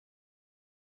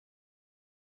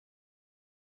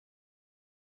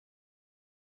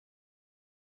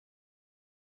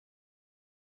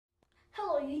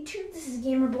Hello YouTube, this is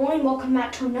GamerBoy and welcome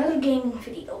back to another gaming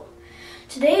video.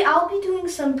 Today I'll be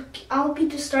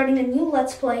just starting a new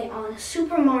Let's Play on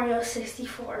Super Mario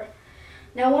 64.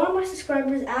 Now one of my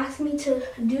subscribers asked me to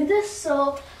do this,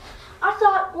 so I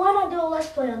thought why not do a Let's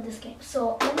Play on this game.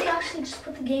 So let me actually just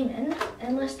put the game in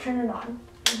and let's turn it on.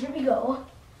 And here we go.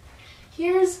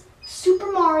 Here's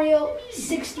Super Mario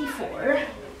 64.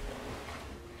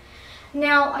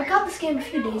 Now I got this game a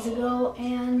few days ago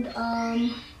and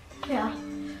yeah,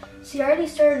 see I already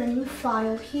started a new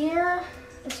file here.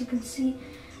 As you can see,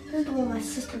 this is the one my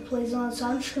sister plays on, so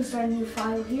I'm just going to start a new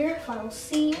file here, file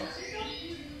C.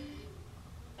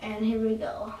 And here we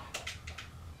go.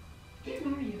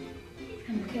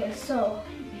 Okay, so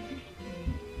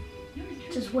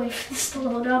just wait for this to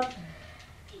load up.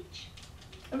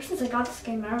 Ever since I got this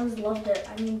game, I always loved it.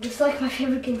 I mean, this is like my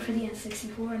favorite game for the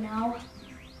N64 now.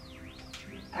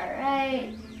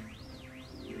 Alright.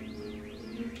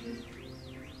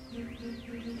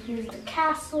 Here's the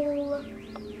castle.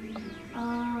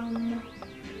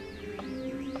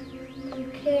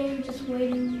 Okay, just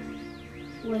waiting.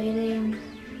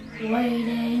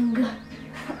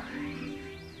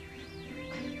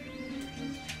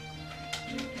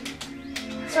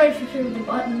 Sorry if you hear the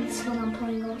buttons when I'm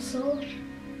playing also.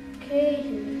 Okay,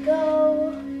 here we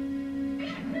go.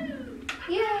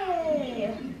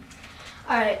 Yay!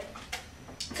 Alright,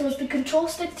 so it's the control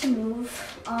stick to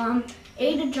move,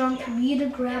 A to jump, B to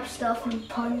grab stuff and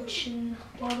punch and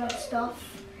all that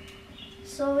stuff.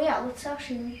 So yeah, let's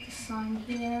actually make the sign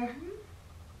here.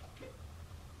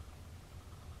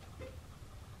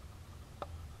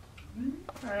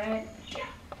 Alright,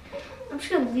 I'm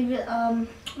just gonna leave it, I'm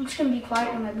just gonna be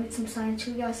quiet when I read some signs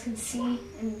so you guys can see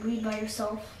and read by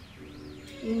yourself.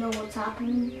 You know what's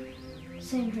happening.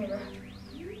 Same here.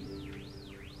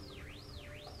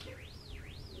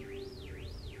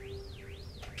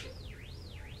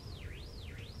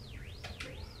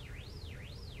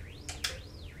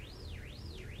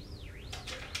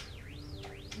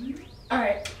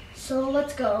 Alright, so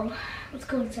let's go. Let's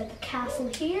go inside the castle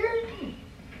here.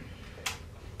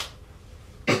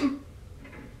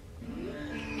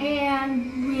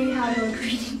 And we have a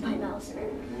greeting by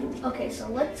Bowser. Okay, so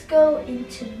let's go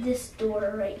into this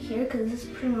door right here, because this is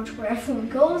pretty much where everyone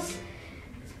goes.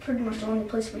 It's pretty much the only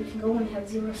place where you can go when you have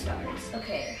 0 stars.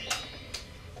 Okay.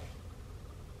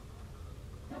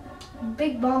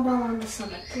 Big bonbon on the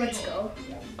summit. Let's go.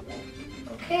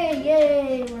 Okay,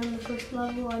 yay! We're in the first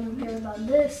level. I don't care about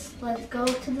this. Let's go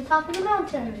to the top of the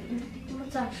mountain.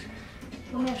 Let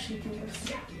me actually do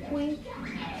this. Wait.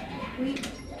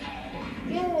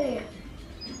 Yay!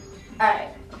 Alright,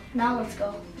 now let's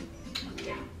go.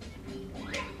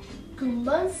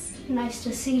 Goombas, nice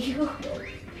to see you.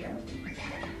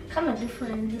 Kind of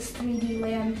different in this 3D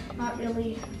land. Not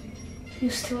really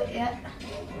used to it yet.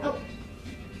 Oh,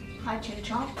 hi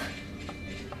Chomp.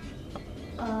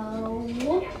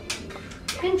 Whoop.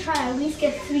 We can try at least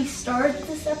get 3 stars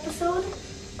this episode.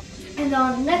 And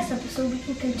on the next episode we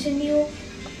can continue.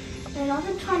 And I'm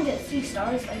gonna try and get 3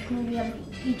 stars, like maybe every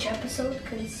each episode,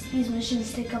 because these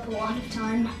missions take up a lot of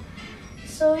time.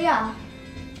 So yeah.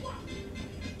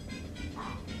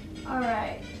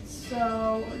 Alright,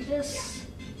 so we're just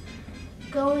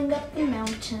going up the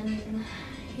mountain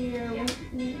here. Ooh,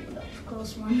 that was a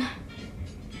close one.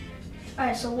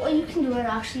 Alright, so what you can do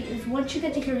actually is once you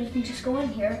get to here, you can just go in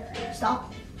here,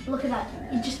 stop, look at that,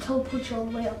 it just teleports you all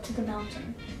the way up to the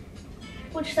mountain,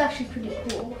 which is actually pretty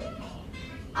cool.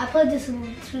 I played this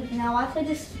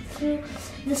through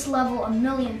this level a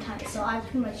million times, so I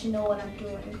pretty much know what I'm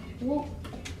doing. Whoop.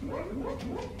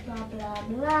 Blah, blah,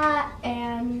 blah,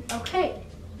 and okay.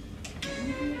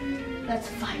 Let's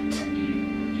fight.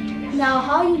 Now,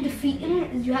 how you defeat him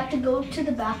is you have to go to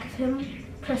the back of him,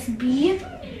 press B,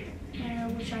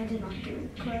 which I did not do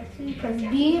correctly. Press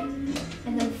B,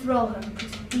 and then throw him.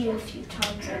 Press B a few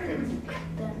times, I think.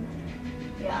 Then,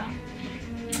 yeah.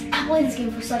 I played this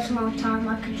game for such a long time,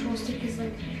 my control stick is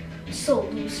like so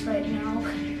loose right now.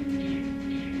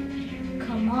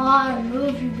 Come on,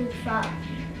 move you big fat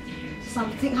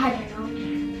something, I don't know.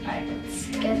 Alright, let's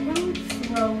get him,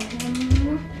 throw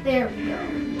him. There we go.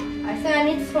 I think I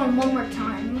need to throw him one more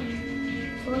time.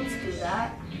 So let's do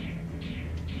that.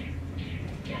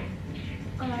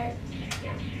 Alright.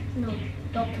 No,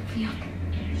 don't pick me up.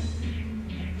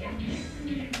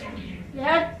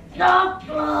 Yeah, no!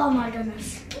 Oh my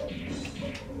goodness.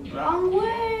 Wrong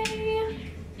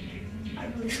way! I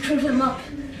really screwed him up.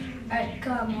 Alright,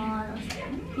 come on.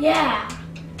 Yeah!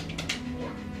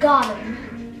 Got him.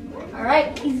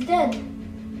 Alright, he's dead.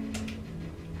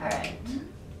 Alright.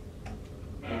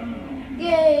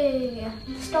 Yay!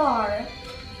 Star.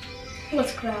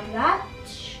 Let's grab that.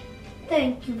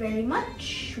 Thank you very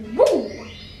much. Woo!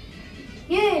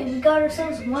 Yay, we got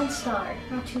ourselves 1 star.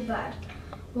 Not too bad.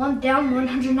 1 down,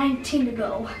 119 to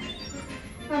go.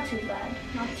 Not too bad,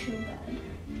 not too bad.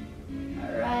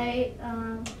 Alright,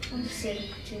 let's see,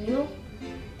 continue.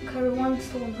 Cover 1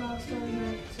 stolen pasta,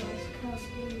 let's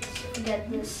forget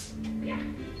this.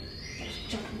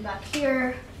 Jumping back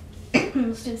here.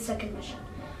 Let's do the second mission.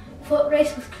 Foot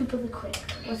race with Koopa the Quick.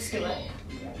 Let's do it.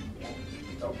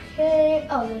 Okay,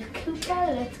 oh, there's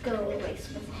Koopa. Let's go race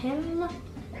with him.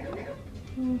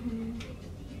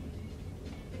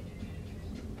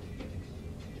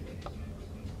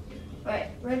 Right,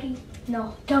 ready?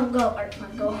 No, don't go. Alright,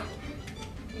 fine, go.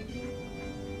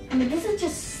 I mean, this is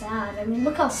just sad. I mean,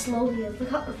 look how slow he is. Look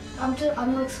how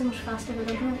I'm like so much faster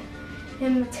than him.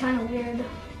 It's kind of weird.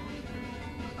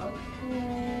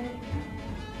 Okay.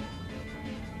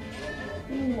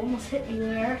 Ooh, almost hit me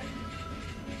there.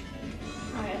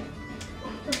 Alright.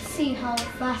 Let's see how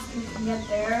fast we can get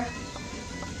there.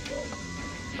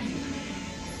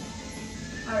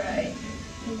 Alright.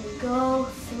 Here we go.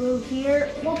 Through here.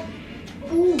 Whoop.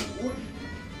 Ooh.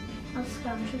 That's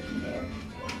kind of tricky there.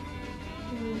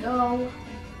 Here we go.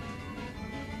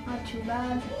 Not too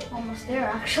bad. Almost there,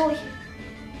 actually.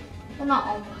 Well, not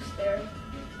almost there.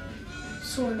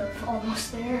 Sort of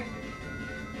almost there.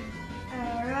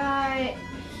 Alright.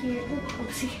 Here.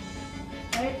 Oopsie.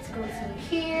 Alright, let's go through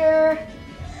here.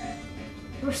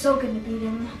 We're so gonna beat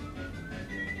him.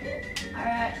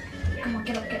 Alright. Come on,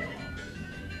 get up, get up.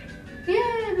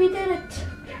 Yeah, we did it.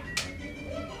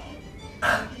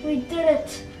 We did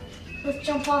it. Let's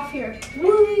jump off here.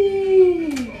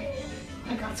 Whee!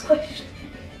 I got squished.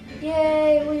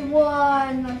 Yay, we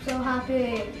won. I'm so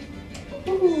happy.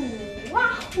 Woo!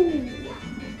 Wahoo!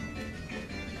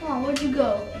 Come on, where'd you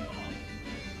go?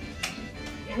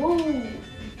 Woo!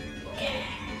 Yeah.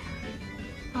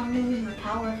 I'm gonna lose my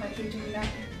power if I keep doing that.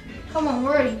 Come on,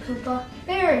 where are you, Koopa?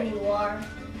 There you are.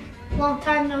 Long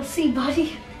time no see,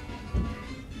 buddy.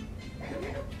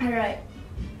 Alright.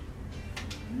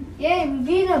 Yay, we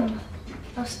beat him.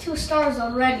 That's 2 stars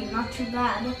already, not too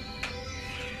bad.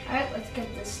 Alright, let's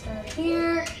get this star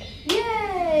here.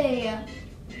 Yay!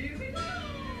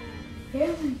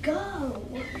 There we go.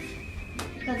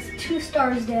 That's 2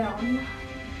 stars down.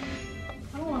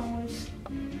 I don't want to waste.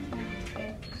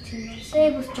 Okay, continue to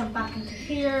save. Let's jump back into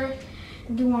here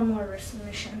and do one more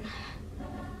mission.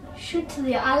 Shoot to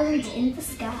the islands in the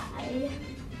sky.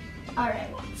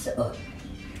 Alright, so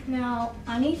now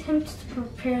I need him to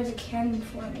prepare the cannon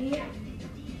for me.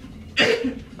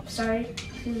 Sorry,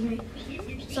 excuse me.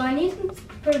 So I need him to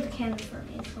prepare the cannon for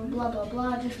me. So blah blah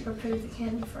blah, just prepare the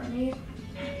cannon for me.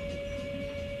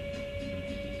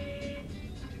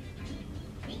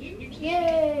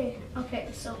 Yay! Okay,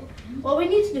 so what we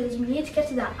need to do is we need to get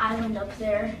to that island up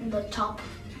there in the top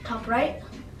right.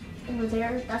 Over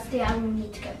there, that's the island we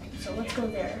need to get to. So let's go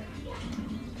there.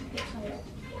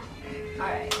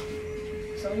 Alright.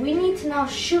 So we need to now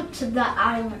shoot to that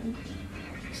island.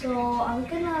 So I'm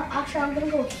gonna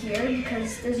go here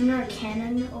because there's another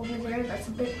cannon over there that's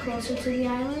a bit closer to the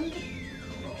island.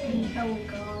 Oh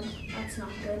god, that's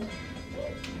not good.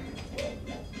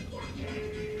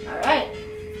 Alright.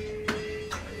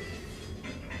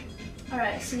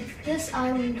 Alright, so it's this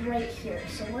island right here.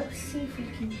 So let's see if we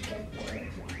can get there.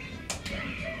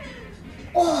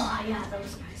 Oh yeah, that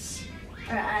was nice.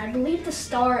 Alright, I believe the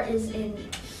star is in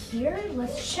here.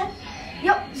 Let's check.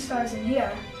 Yep, the star's in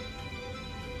here.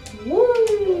 Woo!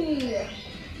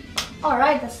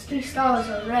 Alright, that's 3 stars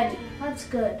already. That's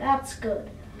good, that's good.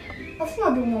 Let's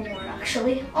not do one more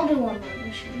actually. I'll do one more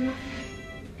mission.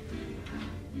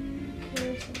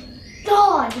 Okay,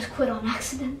 oh, I just quit on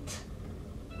accident.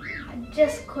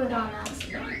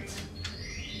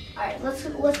 Alright,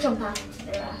 let's jump back into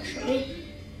there actually.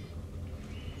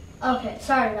 Okay,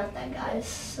 sorry about that guys.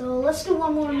 So let's do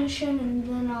one more mission and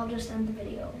then I'll just end the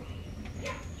video.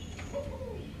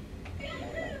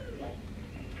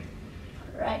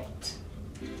 Alright.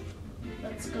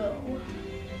 Let's go.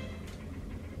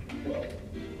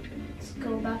 Let's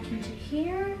go back into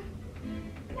here.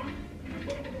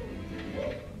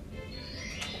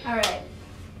 Alright.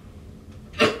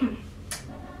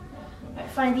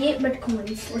 Find the 8-bit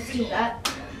coins. Let's do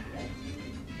that.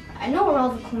 I know where all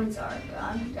the coins are, but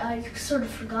I sort of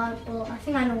forgot. Well, I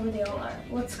think I know where they all are.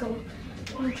 Let's go.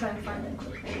 Let me try and find them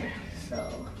quickly.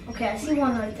 So, okay, I see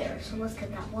one right there. So let's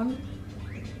get that one.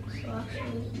 So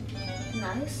actually,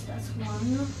 nice. That's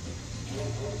one.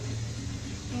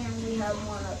 And we have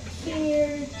one up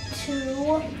here.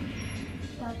 2.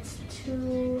 That's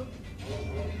 2.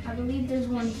 I believe there's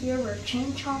one here where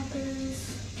Chain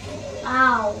Chompers.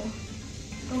 Ow.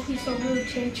 Don't be so rude,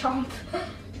 Chain Chomp.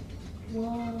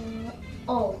 What?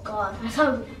 Oh god, I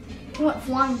thought he went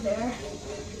flying there.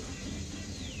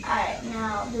 Alright,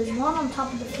 now there's one on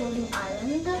top of the floating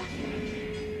island.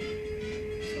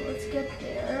 So let's get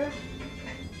there.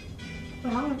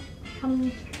 Wait, how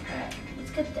many? Alright,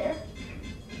 let's get there.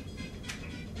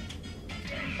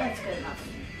 That's good enough.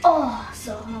 Oh,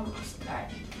 so almost.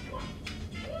 Alright.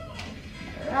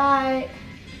 Alright.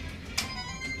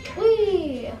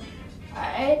 Whee!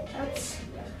 Alright, that's...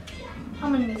 How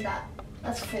many is that?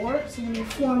 That's 4, so we need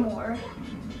 4 more.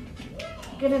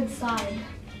 Get inside.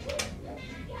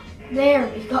 There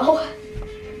we go.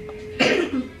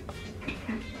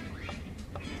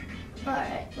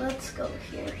 Alright, let's go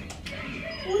here.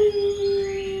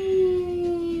 Whee!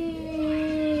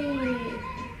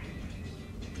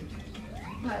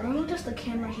 Alright, let me adjust the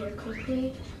camera here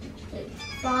quickly.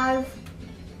 5,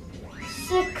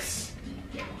 6,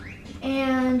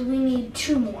 and we need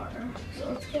 2 more. So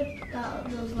let's get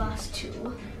those last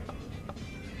 2.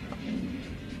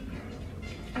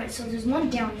 Alright, so there's one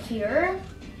down here.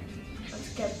 Let's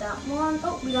get that one.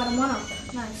 Oh, we got a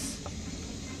 1-up. Nice.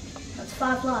 That's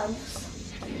 5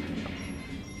 lives.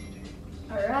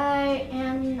 Alright,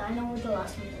 and I know where the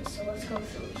last one is, so let's go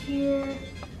through here.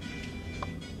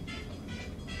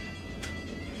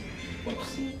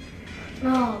 Whoopsie.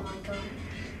 Oh my god.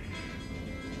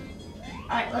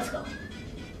 Alright, let's go.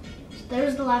 So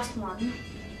there's the last one.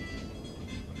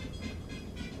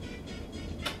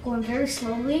 Going very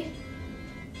slowly.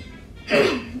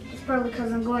 It's probably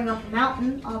because I'm going up a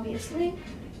mountain, obviously.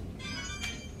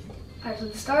 Alright, so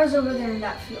the star's over there in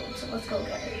that field, so let's go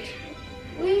get it.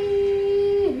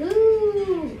 Wee-hoo!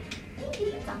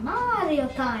 It's a Mario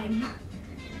time!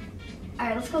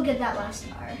 Alright, let's go get that last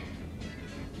star.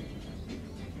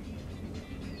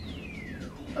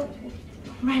 Oh,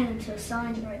 ran into a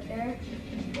sign right there.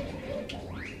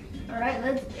 Alright,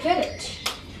 let's get it.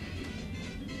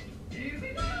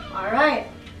 Alright.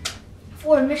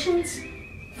 4 missions,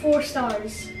 4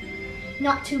 stars.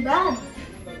 Not too bad.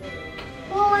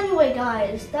 Well, anyway,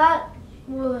 guys, that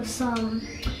was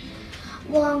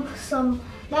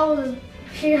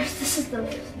this is the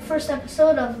first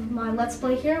episode of my Let's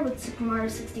Play here with Super Mario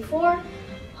 64.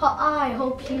 I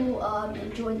hope you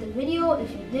enjoyed the video.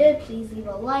 If you did, please leave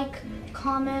a like,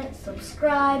 comment,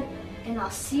 subscribe, and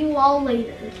I'll see you all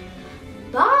later.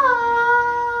 Bye!